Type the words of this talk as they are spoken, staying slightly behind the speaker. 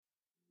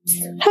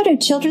How do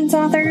children's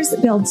authors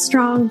build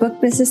strong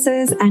book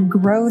businesses and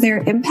grow their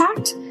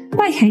impact?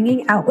 By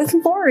hanging out with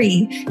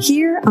Lori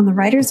here on The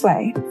Writer's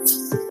Way.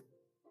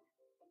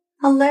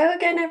 Hello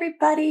again,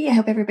 everybody. I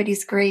hope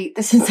everybody's great.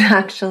 This is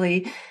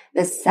actually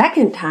the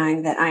second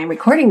time that I'm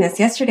recording this.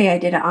 Yesterday, I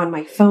did it on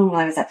my phone while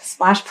I was at the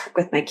splash park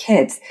with my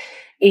kids.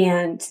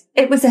 And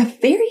it was a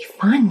very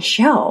fun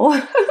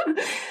show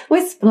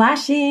with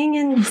splashing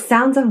and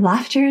sounds of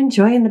laughter and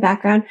joy in the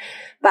background.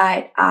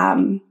 But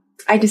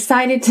I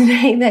decided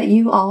today that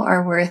you all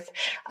are worth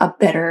a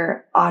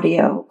better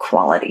audio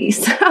quality.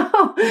 So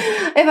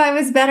if I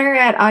was better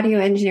at audio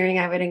engineering,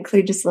 I would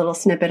include just a little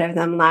snippet of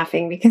them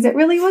laughing because it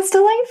really was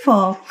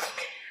delightful.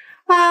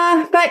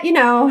 But you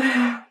know,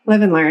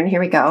 live and learn. Here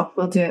we go.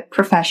 We'll do it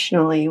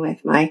professionally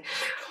with my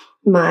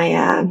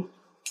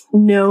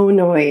no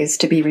noise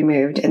to be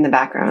removed in the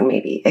background,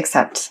 maybe,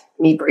 except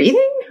me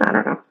breathing. I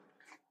don't know.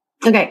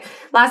 Okay.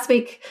 Last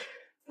week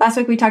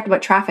we talked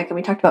about traffic, and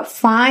we talked about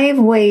 5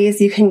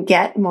 ways you can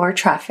get more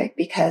traffic,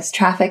 because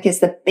traffic is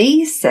the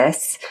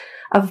basis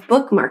of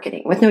book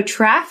marketing. With no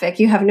traffic,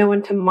 you have no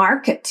one to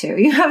market to.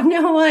 You have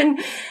no one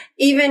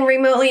even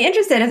remotely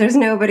interested if there's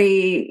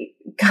nobody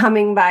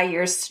coming by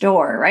your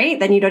store, right?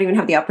 Then you don't even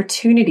have the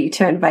opportunity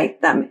to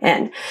invite them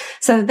in.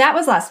 So that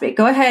was last week.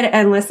 Go ahead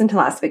and listen to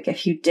last week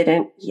if you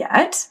didn't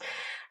yet.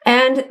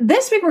 And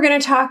this week we're going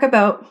to talk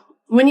about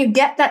when you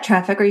get that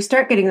traffic, or you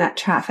start getting that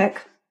traffic,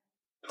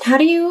 how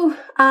do you,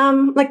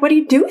 what do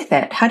you do with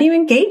it? How do you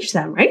engage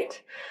them,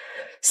 right?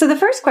 So the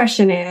first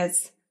question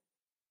is,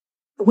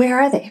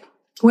 where are they?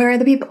 Where are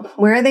the people?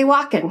 Where are they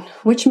walking?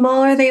 Which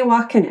mall are they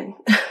walking in?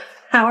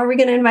 How are we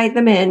going to invite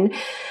them in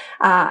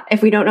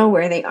if we don't know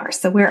where they are?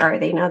 So where are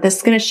they? Now, this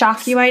is going to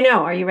shock you, I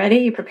know. Are you ready?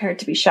 You prepared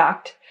to be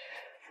shocked?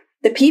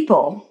 The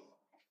people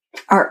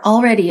are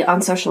already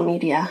on social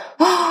media.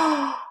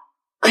 I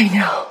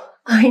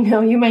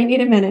know. You might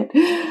need a minute.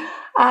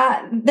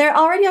 They're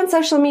already on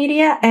social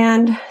media,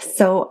 and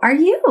so are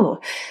you.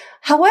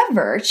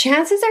 However,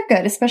 chances are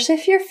good, especially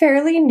if you're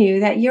fairly new,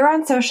 that you're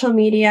on social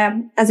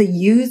media as a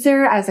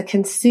user, as a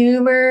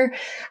consumer,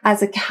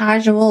 as a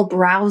casual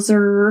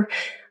browser.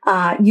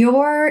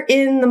 You're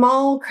in the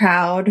mall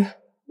crowd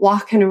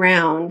walking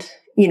around,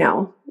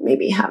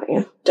 maybe having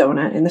a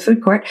donut in the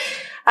food court.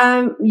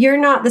 You're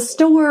not the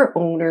store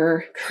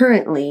owner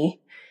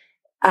currently,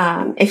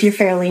 if you're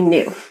fairly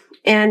new.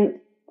 And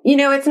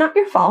it's not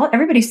your fault.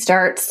 Everybody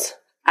starts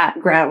at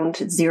ground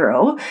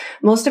zero.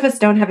 Most of us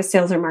don't have a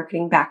sales or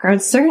marketing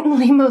background.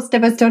 Certainly, most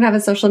of us don't have a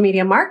social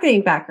media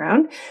marketing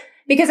background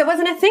because it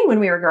wasn't a thing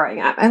when we were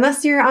growing up,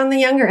 unless you're on the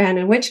younger end,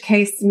 in which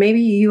case maybe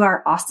you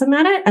are awesome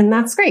at it and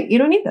that's great. You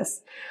don't need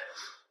this.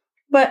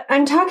 But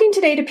I'm talking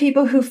today to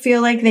people who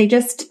feel like they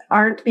just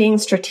aren't being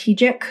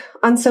strategic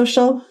on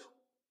social.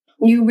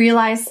 You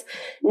realize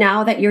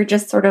now that you're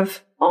just sort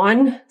of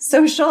on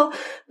social,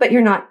 but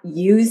you're not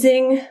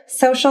using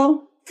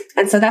social.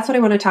 And so that's what I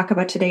want to talk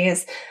about today,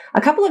 is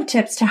a couple of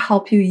tips to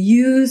help you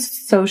use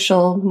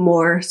social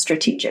more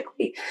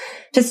strategically.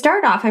 To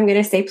start off, I'm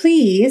going to say,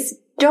 please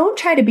don't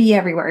try to be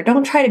everywhere.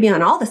 Don't try to be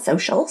on all the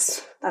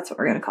socials. That's what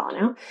we're going to call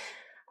it now.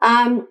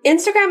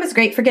 Instagram is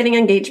great for getting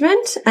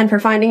engagement and for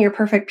finding your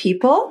perfect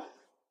people.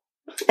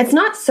 It's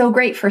not so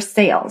great for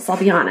sales, I'll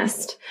be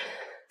honest.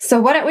 So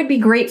what it would be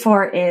great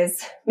for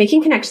is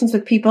making connections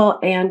with people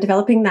and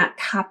developing that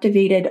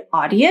captivated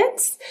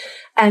audience,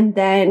 and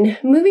then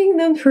moving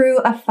them through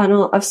a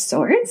funnel of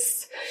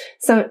sorts.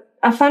 So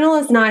a funnel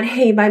is not,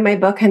 hey, buy my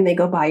book, and they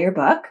go buy your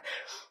book.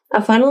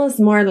 A funnel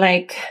is more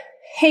like,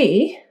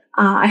 hey,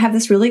 I have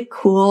this really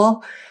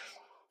cool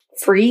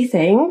free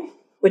thing.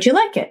 Would you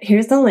like it?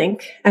 Here's the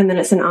link. And then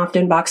it's an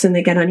opt-in box, and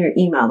they get on your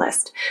email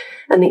list.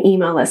 And the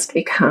email list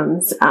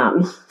becomes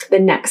the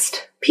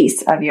next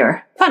piece of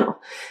your funnel.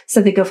 So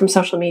they go from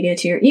social media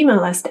to your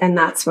email list, and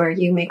that's where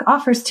you make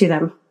offers to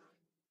them.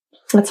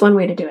 That's one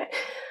way to do it.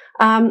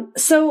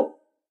 So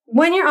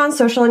when you're on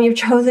social and you've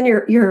chosen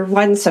your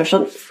one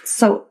social,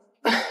 so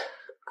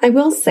I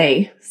will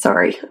say,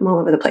 sorry, I'm all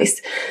over the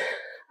place.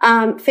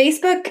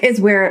 Facebook is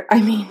where,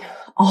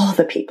 all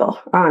the people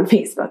are on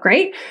Facebook,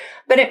 right?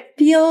 But it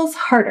feels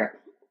harder.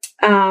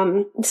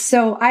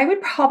 So I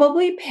would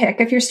probably pick,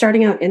 if you're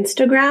starting out,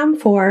 Instagram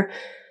for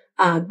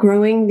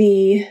growing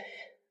the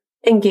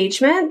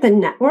engagement, the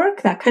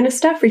network, that kind of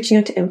stuff, reaching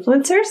out to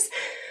influencers.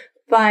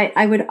 But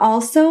I would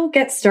also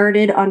get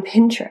started on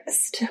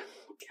Pinterest.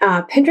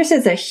 Pinterest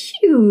is a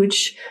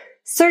huge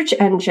search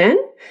engine.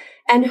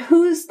 And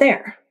who's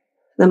there?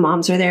 The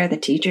moms are there, the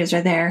teachers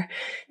are there,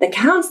 the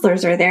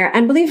counselors are there,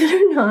 and believe it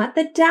or not,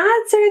 the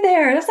dads are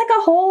there. There's like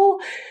a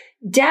whole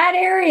dad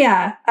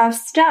area of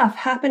stuff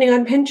happening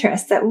on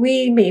Pinterest that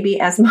we maybe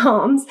as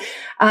moms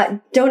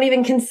don't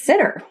even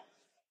consider,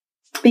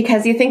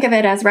 because you think of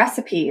it as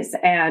recipes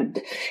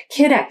and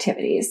kid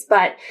activities,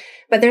 but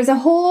there's a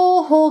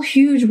whole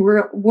huge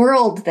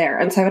world there.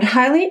 And so I would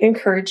highly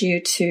encourage you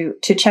to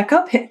check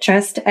out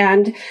Pinterest,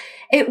 and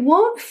it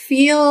won't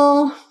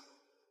feel,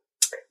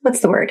 what's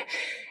the word?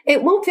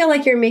 it won't feel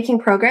like you're making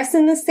progress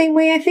in the same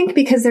way, I think,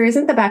 because there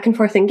isn't the back and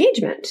forth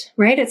engagement,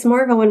 right? It's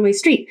more of a one-way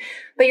street.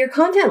 But your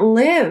content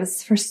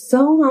lives for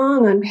so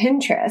long on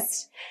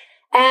Pinterest,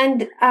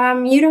 and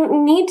you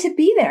don't need to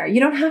be there. You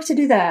don't have to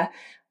do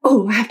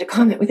I have to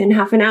comment within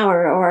half an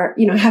hour, or,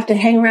 I have to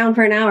hang around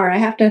for an hour. I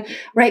have to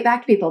write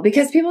back to people,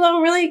 because people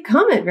don't really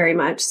comment very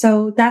much.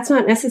 So that's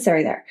not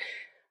necessary there.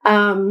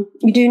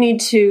 You do need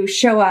to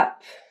show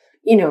up,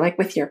 like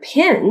with your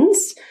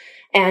pins,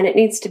 and it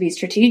needs to be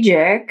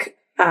strategic.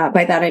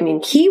 By that, I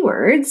mean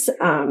keywords,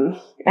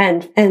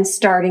 and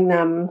starting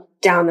them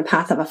down the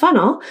path of a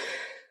funnel,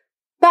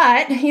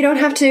 but you don't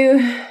have to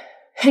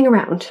hang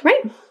around,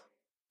 right?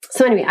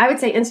 So anyway, I would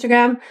say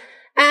Instagram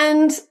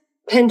and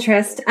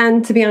Pinterest.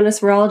 And to be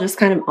honest, we're all just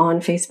kind of on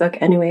Facebook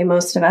anyway,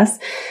 most of us.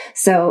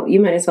 So you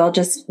might as well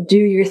just do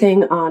your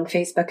thing on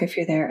Facebook if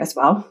you're there as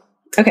well.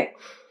 Okay.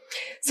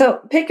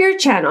 So pick your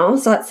channel.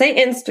 So let's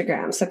say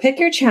Instagram. So pick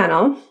your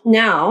channel.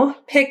 Now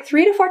pick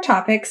 3 to 4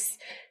 topics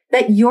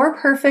that your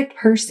perfect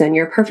person,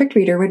 your perfect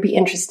reader would be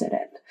interested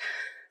in.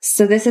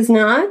 So this is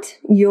not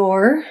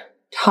your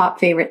top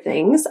favorite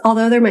things,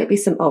 although there might be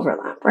some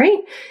overlap, right?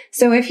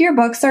 So if your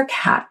books are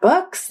cat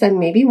books, then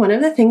maybe one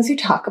of the things you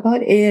talk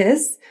about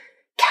is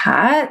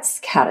cats,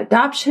 cat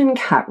adoption,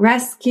 cat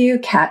rescue,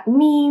 cat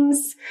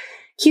memes,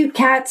 cute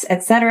cats,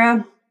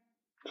 etc.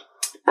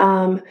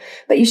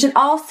 But you should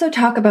also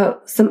talk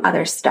about some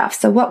other stuff.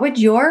 So what would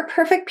your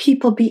perfect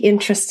people be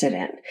interested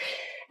in?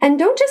 And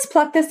don't just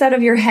pluck this out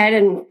of your head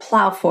and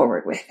plow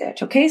forward with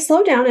it, okay?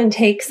 Slow down and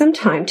take some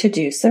time to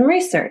do some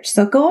research.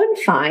 So go and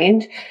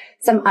find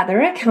some other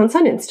accounts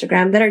on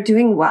Instagram that are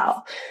doing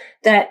well,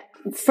 that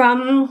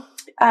from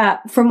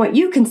what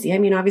you can see, I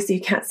mean, obviously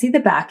you can't see the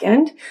back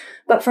end,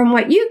 but from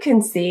what you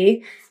can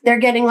see, they're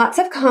getting lots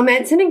of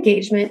comments and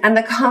engagement, and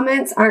the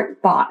comments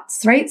aren't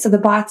bots, right? So the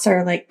bots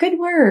are like, good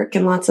work,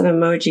 and lots of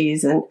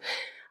emojis,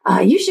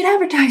 and you should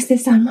advertise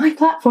this on my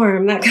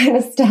platform, that kind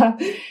of stuff.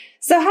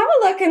 So have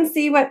a look and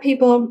see what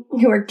people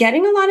who are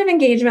getting a lot of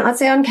engagement, let's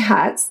say on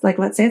cats, like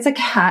let's say it's a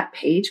cat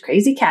page,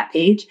 crazy cat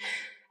page,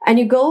 and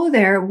you go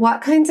there,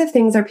 what kinds of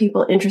things are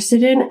people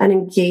interested in and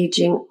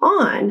engaging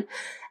on?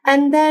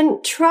 And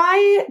then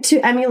try to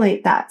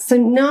emulate that. So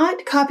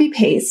not copy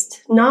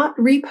paste, not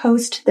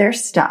repost their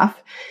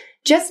stuff.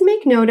 Just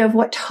make note of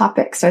what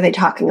topics are they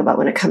talking about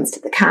when it comes to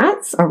the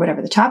cats, or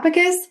whatever the topic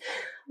is.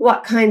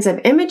 What kinds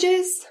of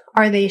images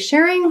are they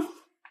sharing?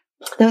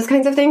 Those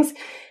kinds of things.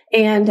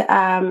 And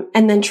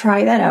then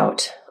try that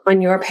out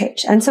on your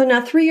page. And so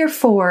now 3 or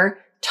 4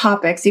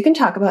 topics you can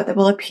talk about that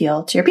will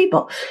appeal to your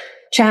people.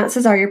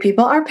 Chances are your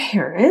people are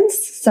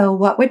parents. So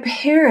what would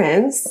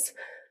parents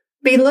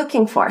be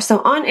looking for?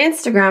 So on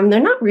Instagram, they're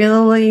not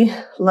really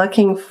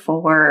looking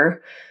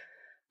for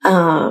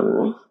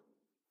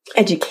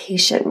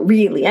education,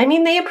 really. I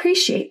mean, they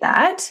appreciate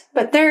that,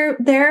 but they're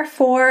there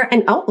for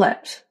an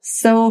outlet.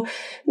 So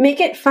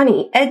make it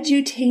funny,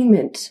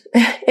 edutainment,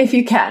 if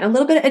you can. A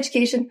little bit of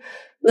education,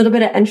 a little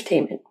bit of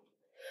entertainment.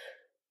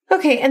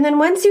 Okay, and then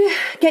once you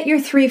get your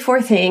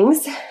 3-4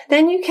 things,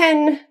 then you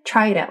can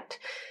try it out.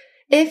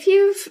 If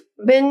you've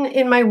been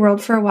in my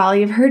world for a while,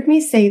 you've heard me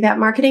say that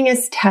marketing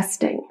is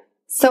testing.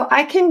 So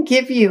I can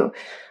give you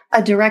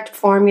a direct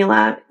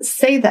formula.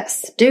 Say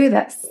this, do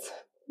this,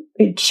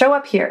 show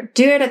up here,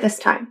 do it at this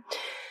time.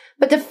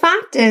 But the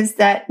fact is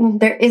that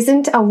there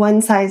isn't a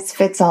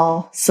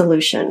one-size-fits-all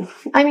solution.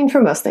 I mean,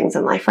 for most things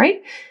in life,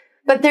 right?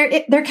 But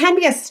there can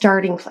be a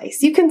starting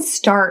place. You can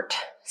start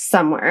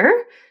somewhere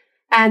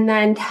and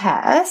then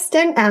test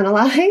and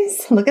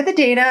analyze, look at the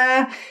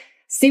data,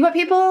 see what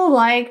people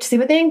liked, see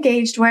what they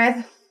engaged with.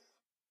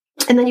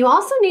 And then you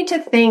also need to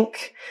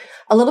think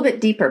a little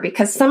bit deeper,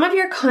 because some of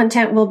your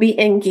content will be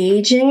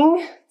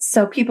engaging.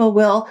 So people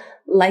will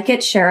like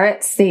it, share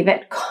it, save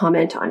it,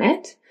 comment on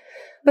it.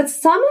 But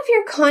some of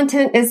your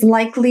content is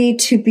likely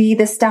to be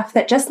the stuff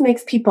that just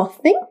makes people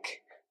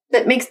think,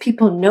 that makes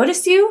people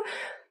notice you,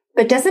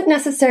 but doesn't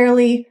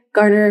necessarily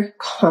garner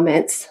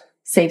comments,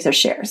 saves, or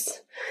shares.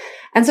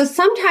 And so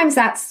sometimes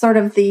that's sort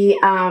of the,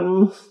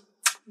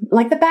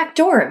 like the back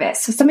door of it.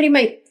 So somebody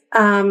might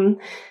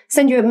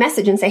send you a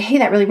message and say, hey,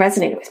 that really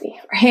resonated with me.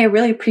 Or, hey, I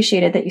really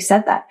appreciated that you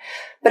said that.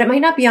 But it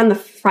might not be on the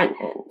front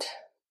end.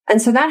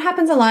 And so that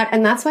happens a lot.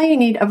 And that's why you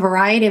need a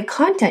variety of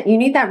content. You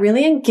need that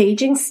really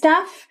engaging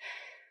stuff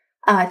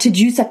to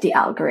juice up the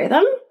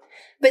algorithm.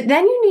 But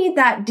then you need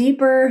that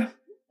deeper,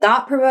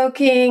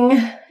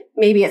 thought-provoking,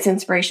 maybe it's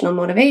inspirational,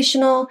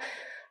 motivational,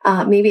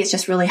 maybe it's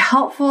just really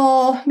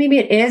helpful, maybe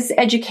it is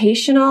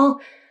educational,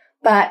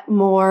 but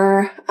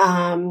more,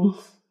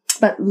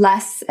 but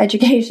less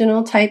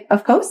educational type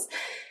of posts.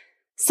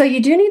 So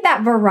you do need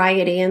that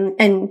variety,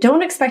 and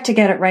don't expect to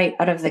get it right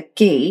out of the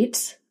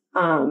gate.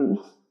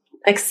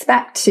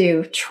 Expect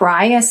to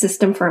try a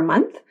system for a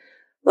month,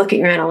 look at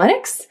your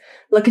analytics,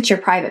 look at your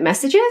private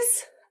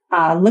messages,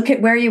 look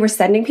at where you were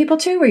sending people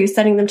to. Were you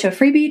sending them to a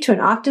freebie, to an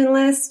opt-in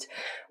list?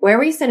 Where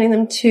were you sending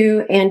them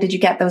to? And did you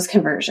get those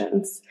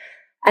conversions?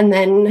 And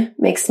then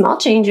make small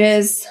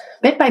changes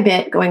bit by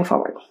bit going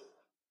forward.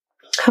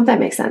 Hope that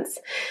makes sense.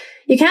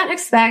 You can't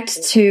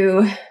expect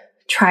to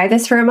try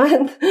this for a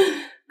month,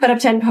 put up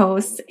 10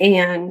 posts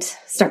and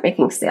start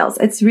making sales.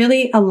 It's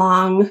really a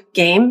long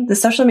game. The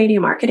social media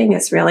marketing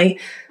is really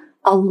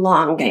a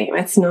long game.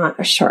 It's not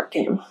a short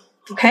game.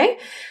 Okay.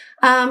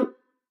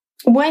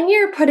 When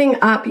you're putting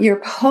up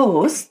your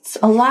posts,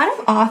 a lot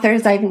of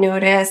authors I've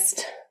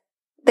noticed,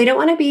 they don't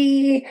want to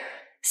be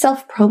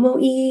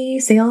self-promo-y,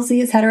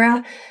 salesy,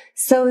 etc.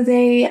 So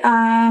they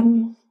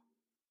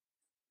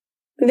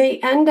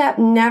end up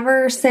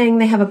never saying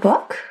they have a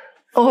book,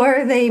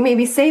 or they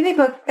maybe say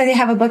they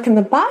have a book in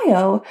the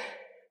bio,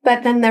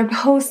 but then their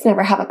posts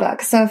never have a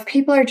book. So if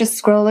people are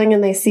just scrolling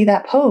and they see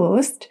that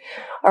post,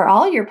 or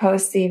all your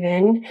posts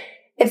even,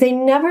 if they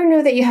never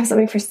know that you have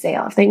something for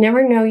sale, if they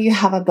never know you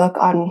have a book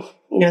on,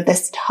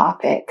 this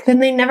topic, then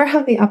they never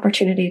have the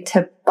opportunity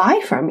to buy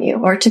from you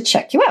or to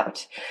check you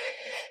out.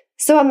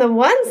 So on the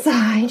one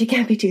side, you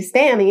can't be too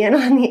spammy. And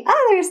on the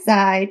other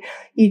side,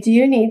 you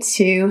do need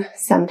to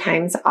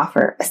sometimes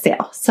offer a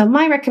sale. So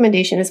my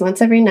recommendation is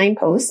once every 9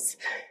 posts,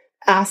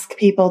 ask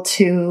people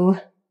to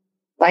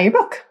buy your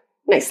book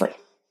nicely.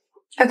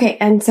 Okay.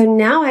 And so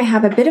now I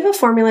have a bit of a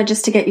formula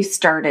just to get you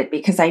started,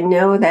 because I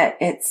know that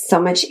it's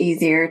so much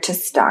easier to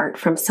start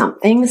from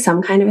something,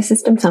 some kind of a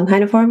system, some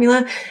kind of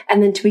formula,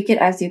 and then tweak it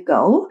as you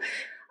go.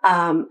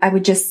 I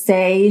would just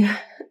say,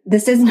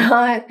 this is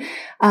not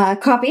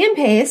copy and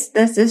paste.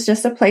 This is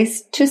just a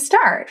place to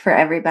start for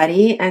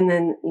everybody. And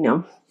then,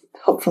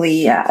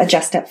 hopefully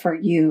adjust it for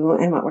you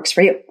and what works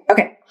for you.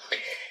 Okay.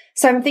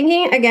 So I'm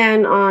thinking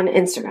again on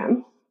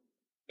Instagram,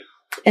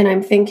 and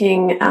I'm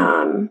thinking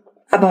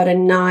about a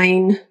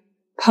 9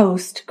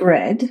 post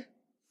grid.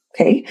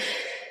 Okay.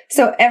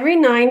 So every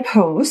 9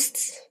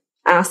 posts,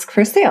 ask for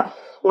a sale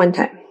one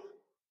time.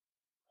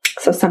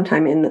 So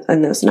sometime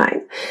in those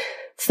 9.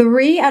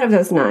 3 out of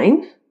those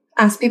 9,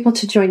 ask people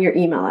to join your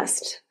email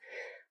list.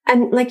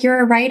 And you're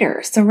a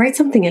writer, so write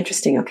something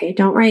interesting, okay?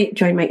 Don't write,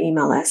 join my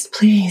email list.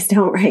 Please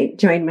don't write,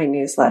 join my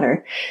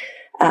newsletter.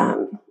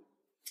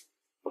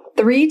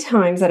 3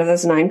 times out of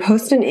those 9,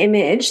 post an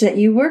image that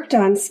you worked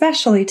on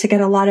specially to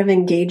get a lot of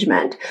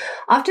engagement.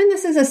 Often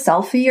this is a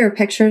selfie or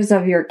pictures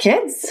of your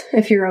kids,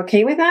 if you're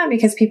okay with that,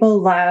 because people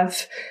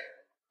love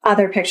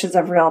other pictures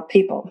of real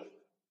people.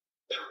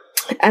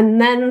 And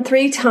then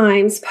 3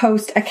 times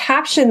post a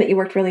caption that you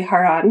worked really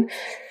hard on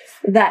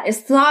that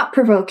is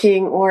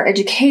thought-provoking or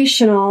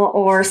educational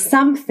or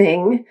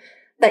something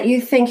that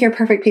you think your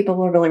perfect people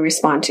will really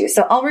respond to.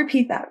 So I'll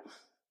repeat that.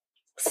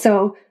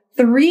 So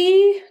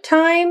 3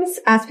 times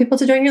ask people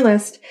to join your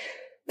list.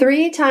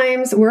 3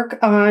 times work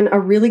on a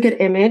really good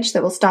image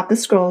that will stop the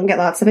scroll and get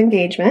lots of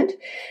engagement.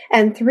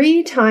 And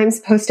 3 times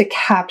post a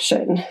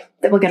caption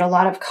that will get a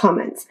lot of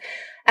comments.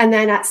 And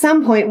then at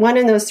some point, one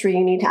in those 3,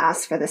 you need to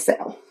ask for the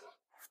sale.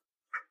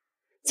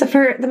 So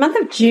for the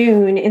month of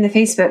June in the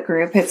Facebook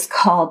group, it's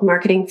called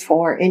Marketing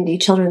for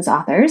Indie Children's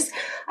Authors.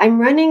 I'm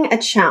running a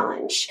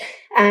challenge,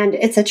 and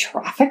it's a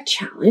traffic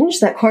challenge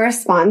that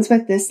corresponds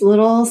with this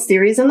little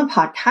series on the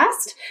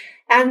podcast.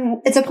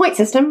 And it's a point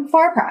system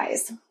for a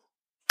prize.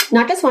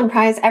 Not just one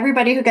prize.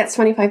 Everybody who gets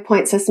 25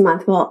 points this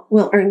month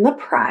will earn the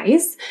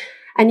prize.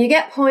 And you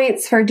get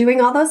points for doing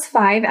all those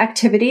 5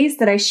 activities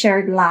that I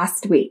shared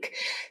last week.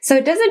 So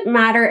it doesn't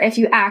matter if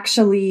you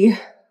actually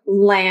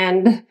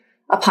land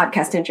a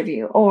podcast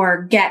interview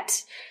or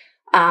get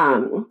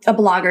a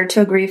blogger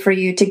to agree for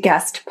you to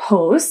guest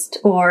post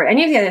or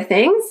any of the other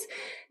things.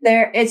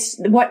 It's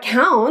what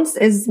counts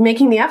is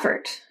making the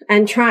effort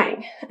and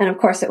trying. And of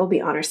course, it will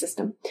be honor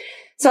system.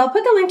 So I'll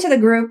put the link to the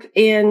group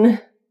in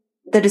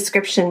the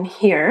description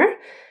here.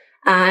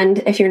 And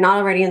if you're not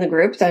already in the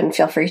group, then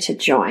feel free to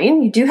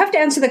join. You do have to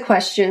answer the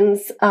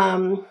questions,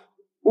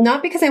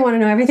 not because I want to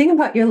know everything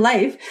about your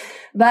life,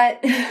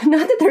 but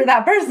not that they're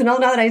that personal,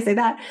 now that I say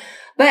that.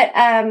 But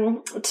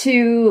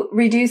to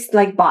reduce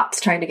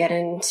bots trying to get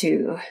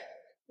into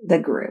the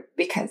group,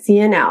 because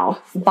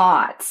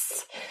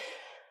bots.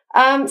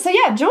 So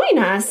yeah, join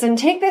us and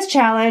take this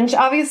challenge.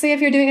 Obviously, if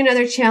you're doing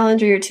another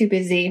challenge or you're too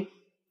busy,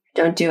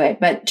 don't do it.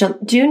 But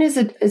June is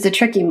a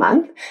tricky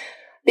month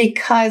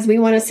because we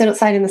want to sit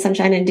outside in the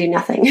sunshine and do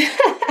nothing.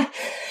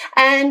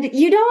 And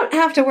you don't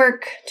have to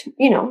work,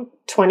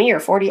 20 or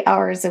 40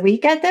 hours a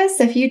week at this.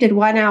 If you did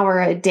 1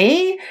 hour a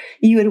day,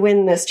 you would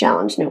win this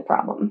challenge, no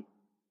problem.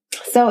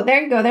 So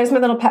there you go. There's my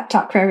little pep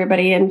talk for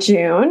everybody in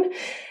June.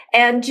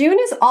 And June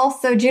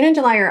and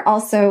July are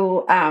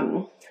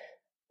also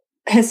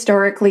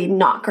historically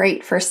not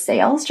great for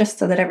sales, just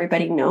so that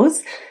everybody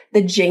knows.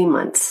 The J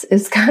months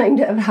is kind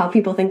of how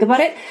people think about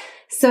it.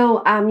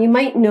 So you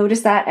might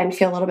notice that and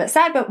feel a little bit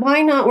sad, but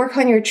why not work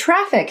on your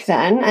traffic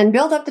then and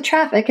build up the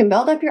traffic and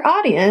build up your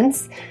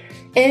audience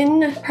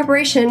in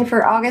preparation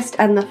for August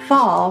and the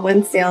fall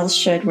when sales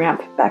should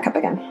ramp back up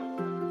again.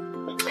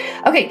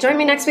 Okay, join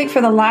me next week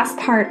for the last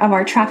part of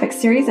our traffic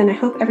series, and I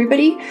hope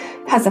everybody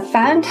has a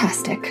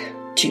fantastic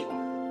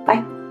June.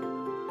 Bye.